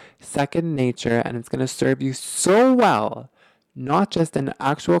habitual second nature and it's going to serve you so well, not just in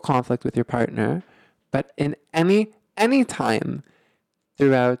actual conflict with your partner, but in any time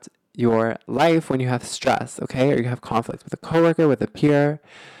throughout your life when you have stress, okay, or you have conflict with a coworker, with a peer,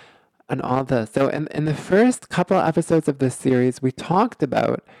 and all this. So in the first couple episodes of this series, we talked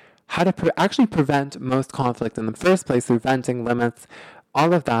about how to actually prevent most conflict in the first place through venting, limits,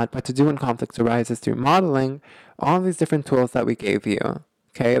 all of that, but to do when conflict arises through modeling all these different tools that we gave you.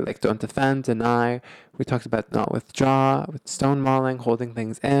 Okay, like don't defend, deny. We talked about not withdraw, with stonewalling, holding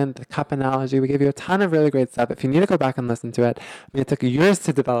things in, the cup analogy. We gave you a ton of really great stuff. If you need to go back and listen to it, I mean, it took years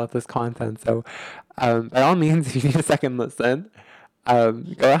to develop this content. So by all means, if you need a second listen,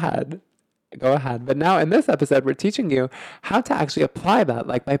 go ahead. Go ahead. But now in this episode, we're teaching you how to actually apply that,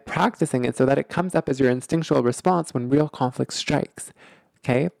 like by practicing it so that it comes up as your instinctual response when real conflict strikes.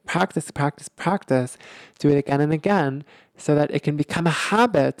 Okay? Practice, practice, practice. Do it again and again so that it can become a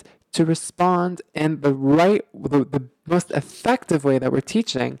habit to respond in the right, the most effective way that we're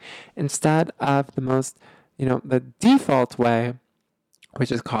teaching instead of the most, the default way,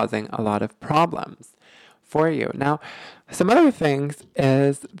 which is causing a lot of problems for you. Now, some other things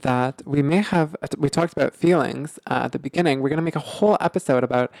is that we talked about feelings at the beginning. We're going to make a whole episode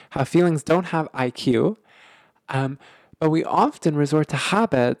about how feelings don't have IQ, but we often resort to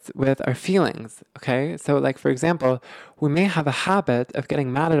habits with our feelings, okay? So like, for example, we may have a habit of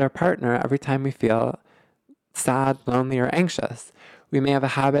getting mad at our partner every time we feel sad, lonely, or anxious. We may have a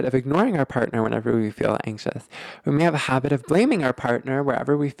habit of ignoring our partner whenever we feel anxious. We may have a habit of blaming our partner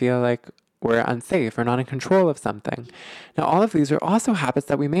wherever we feel like we're unsafe or not in control of something. Now, all of these are also habits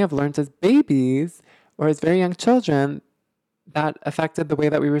that we may have learned as babies or as very young children that affected the way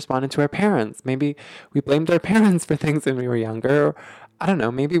that we responded to our parents. Maybe we blamed our parents for things when we were younger. Or, I don't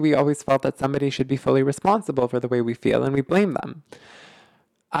know, maybe we always felt that somebody should be fully responsible for the way we feel and we blame them.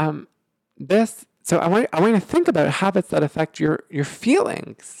 So I want you to think about habits that affect your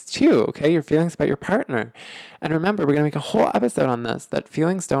feelings too, okay? Your feelings about your partner. And remember, we're going to make a whole episode on this, that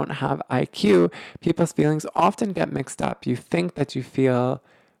feelings don't have IQ. People's feelings often get mixed up. You think that you feel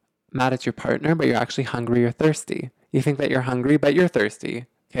mad at your partner, but you're actually hungry or thirsty. You think that you're hungry, but you're thirsty,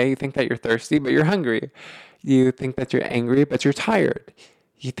 okay? You think that you're thirsty, but you're hungry. You think that you're angry, but you're tired.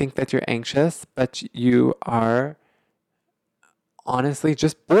 You think that you're anxious, but you are honestly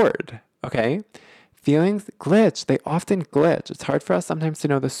just bored, okay? Feelings glitch. They often glitch. It's hard for us sometimes to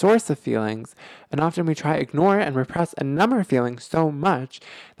know the source of feelings, and often we try to ignore and repress a number of feelings so much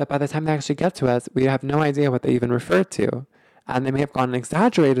that by the time they actually get to us, we have no idea what they even refer to. And they may have gone and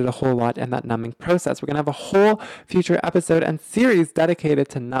exaggerated a whole lot in that numbing process. We're going to have a whole future episode and series dedicated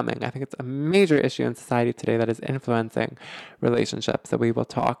to numbing. I think it's a major issue in society today that is influencing relationships. So we will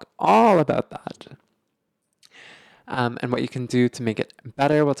talk all about that. And what you can do to make it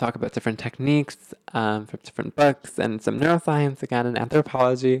better. We'll talk about different techniques from different books and some neuroscience, again, and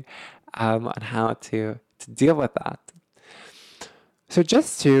anthropology on how to deal with that. So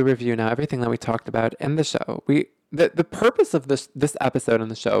just to review now everything that we talked about in the show, the purpose of this episode in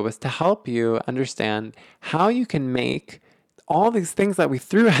the show was to help you understand how you can make all these things that we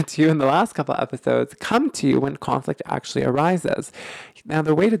threw at you in the last couple of episodes come to you when conflict actually arises. Now,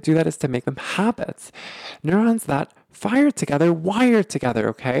 the way to do that is to make them habits. Neurons that fire together, wire together,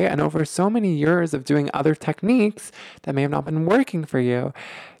 okay? And over so many years of doing other techniques that may have not been working for you,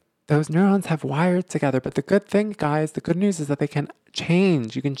 those neurons have wired together. But the good thing, guys, the good news is that they can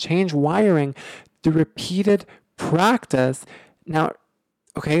change. You can change wiring through repeated practice. Now,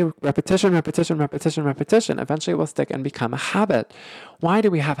 okay, repetition. Eventually it will stick and become a habit. Why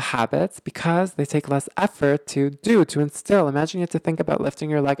do we have habits? Because they take less effort to instill. Imagine you had to think about lifting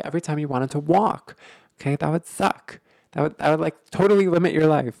your leg every time you wanted to walk. Okay, that would suck. That would like totally limit your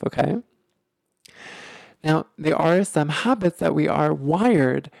life, okay? Now, there are some habits that we are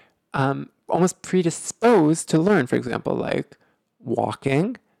wired, almost predisposed to learn. For example, like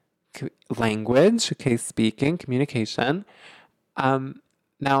walking, language, okay, speaking, communication.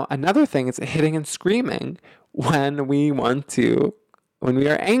 Now, another thing is hitting and screaming when we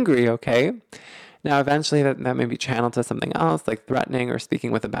are angry, okay? Now, eventually that may be channeled to something else, like threatening or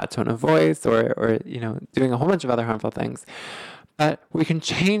speaking with a bad tone of voice or doing a whole bunch of other harmful things. But we can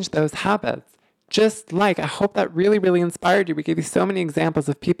change those habits. Just like, I hope that really, really inspired you. We gave you so many examples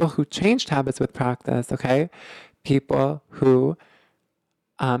of people who changed habits with practice, okay? People who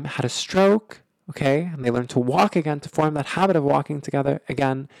had a stroke, okay? And they learn to walk again, to form that habit of walking together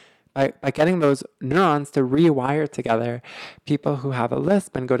again by getting those neurons to rewire together. People who have a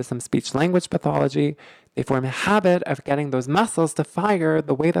lisp and go to some speech language pathology, they form a habit of getting those muscles to fire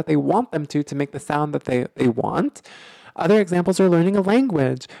the way that they want them to make the sound that they want. Other examples are learning a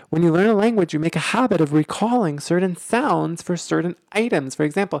language. When you learn a language, you make a habit of recalling certain sounds for certain items. For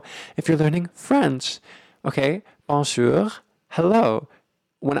example, if you're learning French, okay, bonjour, hello.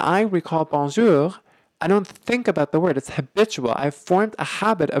 When I recall bonjour, I don't think about the word. It's habitual. I've formed a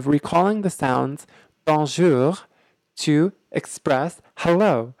habit of recalling the sounds bonjour to express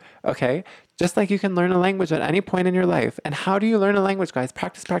hello, okay? Just like you can learn a language at any point in your life. And how do you learn a language, guys?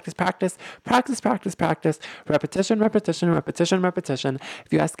 Practice, practice, practice, practice, practice, practice, repetition, repetition, repetition, repetition.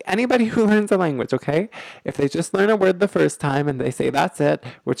 If you ask anybody who learns a language, okay, if they just learn a word the first time and they say that's it,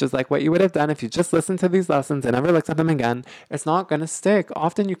 which is like what you would have done if you just listened to these lessons and never looked at them again, it's not going to stick.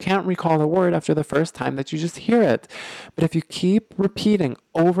 Often you can't recall a word after the first time that you just hear it. But if you keep repeating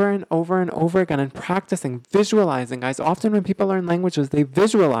over and over and over again and practicing, visualizing, guys, often when people learn languages, they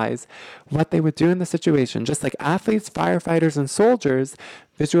visualize what they would do in the situation. Just like athletes, firefighters, and soldiers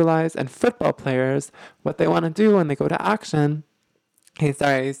visualize, and football players, what they want to do when they go to action. Hey,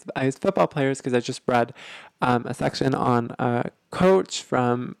 sorry, I use football players because I just read a section on a coach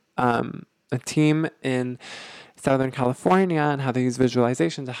from a team in Southern California and how they use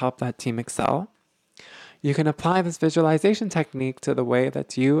visualization to help that team excel. You can apply this visualization technique to the way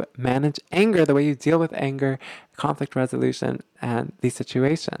that you manage anger, the way you deal with anger, conflict resolution, and these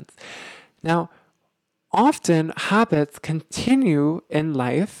situations. Now, often habits continue in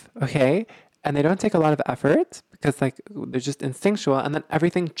life, okay, and they don't take a lot of effort because like they're just instinctual, and then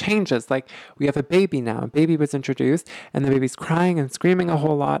everything changes. Like we have a baby now. A baby was introduced and the baby's crying and screaming a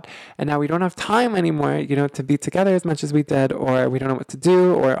whole lot, and now we don't have time anymore, to be together as much as we did, or we don't know what to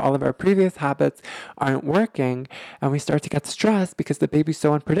do, or all of our previous habits aren't working, and we start to get stressed because the baby's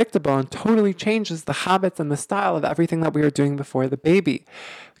so unpredictable and totally changes the habits and the style of everything that we were doing before the baby.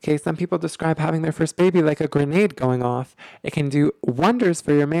 Okay, some people describe having their first baby like a grenade going off. It can do wonders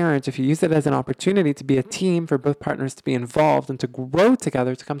for your marriage if you use it as an opportunity to be a team, for both partners to be involved and to grow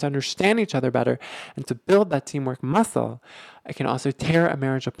together, to come to understand each other better, and to build that teamwork muscle. It can also tear a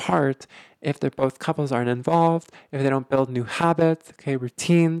marriage apart if both couples aren't involved, if they don't build new habits, okay,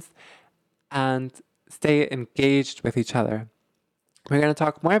 routines, and stay engaged with each other. We're going to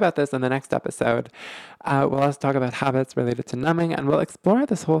talk more about this in the next episode. We'll also talk about habits related to numbing, and we'll explore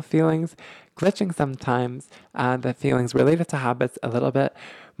this whole feelings glitching sometimes, the feelings related to habits a little bit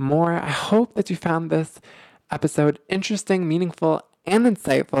more. I hope that you found this episode interesting, meaningful, and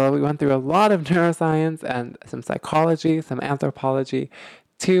insightful. We went through a lot of neuroscience and some psychology, some anthropology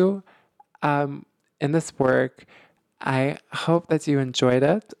too in this work. I hope that you enjoyed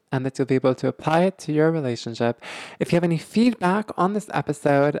it and that you'll be able to apply it to your relationship. If you have any feedback on this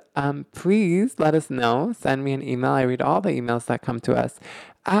episode, please let us know. Send me an email. I read all the emails that come to us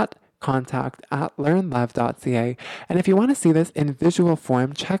at contact@learnlove.ca. And if you want to see this in visual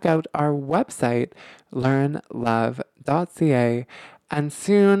form, check out our website, learnlove.ca. And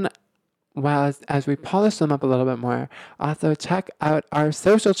soon, as we polish them up a little bit more, also check out our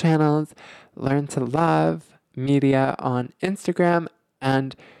social channels, Learn to Love Media on Instagram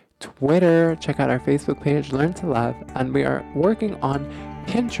and Twitter. Check out our Facebook page, Learn to Love, and we are working on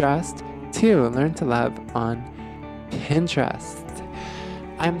Pinterest too, Learn to Love on Pinterest.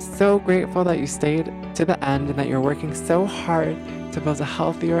 I'm so grateful that you stayed to the end and that you're working so hard to build a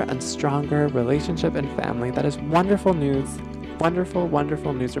healthier and stronger relationship and family. That is wonderful news. Wonderful,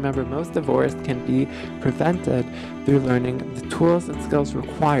 wonderful news. Remember, most divorce can be prevented through learning the tools and skills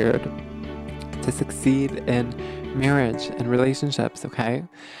required to succeed in marriage and relationships, okay?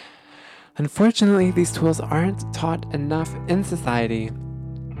 Unfortunately, these tools aren't taught enough in society.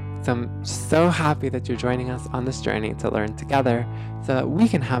 So I'm so happy that you're joining us on this journey to learn together so that we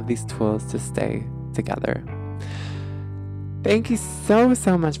can have these tools to stay together. Thank you so,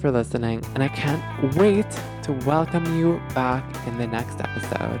 so much for listening, and I can't wait to welcome you back in the next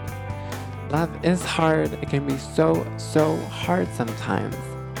episode. Love is hard. It can be so, so hard sometimes,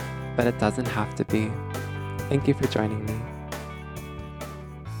 but it doesn't have to be. Thank you for joining me.